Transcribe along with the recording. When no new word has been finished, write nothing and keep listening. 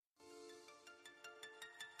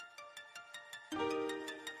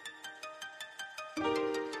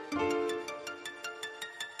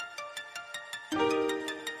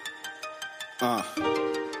Yeah.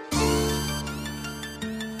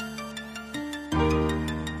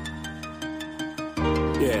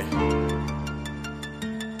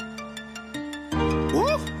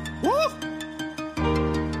 Woo, woo.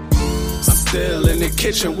 I'm still in the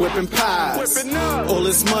kitchen whipping pies. All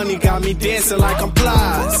this money got me dancing like I'm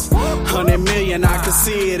Plies. 100 million, I can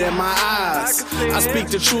see it in my eyes. I speak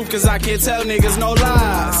the truth cause I can't tell niggas no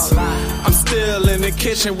lies. I'm still in the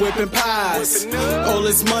kitchen whipping pies. All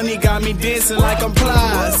this money got me dancing like I'm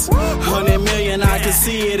Plies. 100 million, I can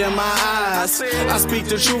see it in my eyes. I speak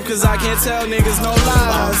the truth cause I can't tell niggas no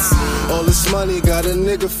lies. All this money got a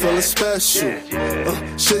nigga feeling special.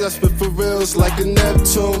 Shit I spit for reals like a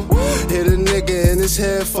Neptune. Hit a nigga in his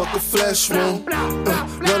head, fuck a flesh wound.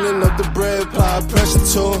 Running up the bread, apply pressure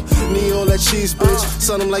to him. Need all that cheese, bitch.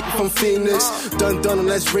 Son, I'm like you from Phoenix. Done him,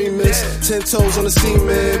 that's remix. 10 toes on the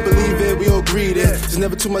cement. Believe it, we all greed it. There's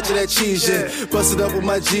never too much of that cheese yet. Bust it up with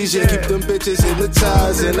my G's, yeah. Keep them bitches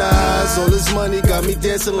hypnotized in the eyes. All this money got me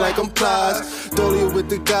dancing like I'm Plies. Don't deal with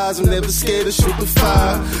the guys, I'm never scared to shoot the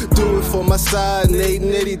fire. Do it for my side,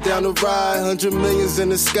 Nittii down the ride. 100 millions in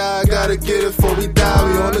the sky, gotta get it before we die.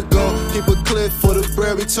 We on the go, keep a clip for the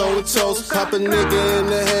bread, we toe to toes. Pop a nigga in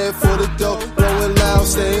the head for the dough. Blowing loud,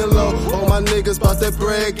 staying low. All my niggas bout that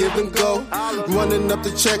bread, give and go. Running up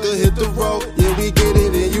the checker, hit the road. Yeah, we get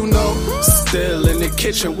it, and you know. Still in the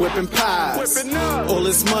kitchen whipping pies. All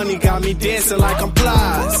this money got me dancing like I'm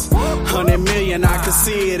Plies. 100 million, I can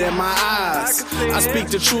see it in my eyes. I speak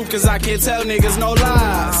the truth cause I can't tell niggas no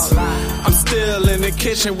lies. I'm still in the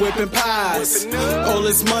kitchen whipping pies. All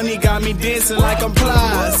this money got me dancing like I'm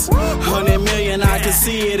Plies. 100 million, I can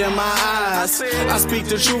see it in my eyes. I speak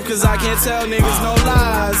the truth cause I can't tell niggas no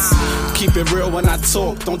lies. Keep it real when I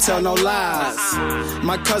talk, don't tell no lies.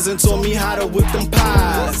 My cousin taught me how to whip them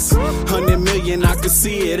pies. 100 million, I can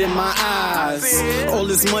see it in my eyes. All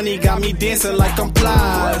this money got me dancing like I'm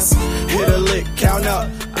Plies. Hit a lick, count up,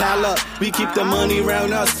 pile up. We keep the money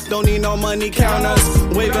round us, don't need no money counters.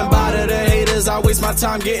 Waving bye to the haters, I waste my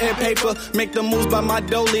time getting paper. Make the moves by my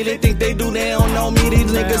dolly, they think they do, they don't know me.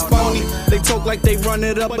 These niggas phony, they talk like they run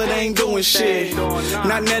it up, but they ain't doing shit.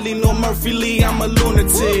 Not Nelly nor Murphy Lee, I'm a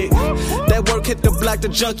lunatic. That work hit the block, the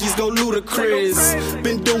junkies go ludicrous.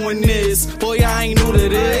 Been doing this, boy I ain't new to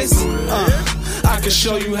this. I can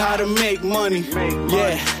show you how to make money.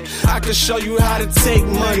 Yeah, I can show you how to take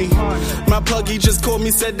money. My pluggy just called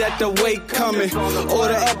me, said that the wait coming.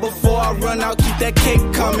 Order up before I run out, keep that cake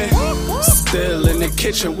coming. Still in the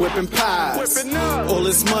kitchen whipping pies. All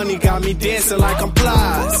this money got me dancing like I'm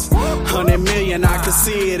Plies. 100 million, I can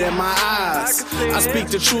see it in my eyes. I speak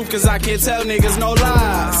the truth cause I can't tell niggas no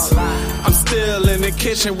lies. I'm still in the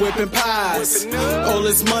kitchen whipping pies. All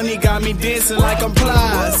this money got me dancing like I'm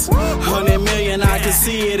Plies. 100 million, I can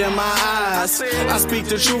see it in my eyes. I speak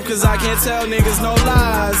the truth cause I can't tell niggas no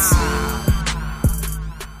lies.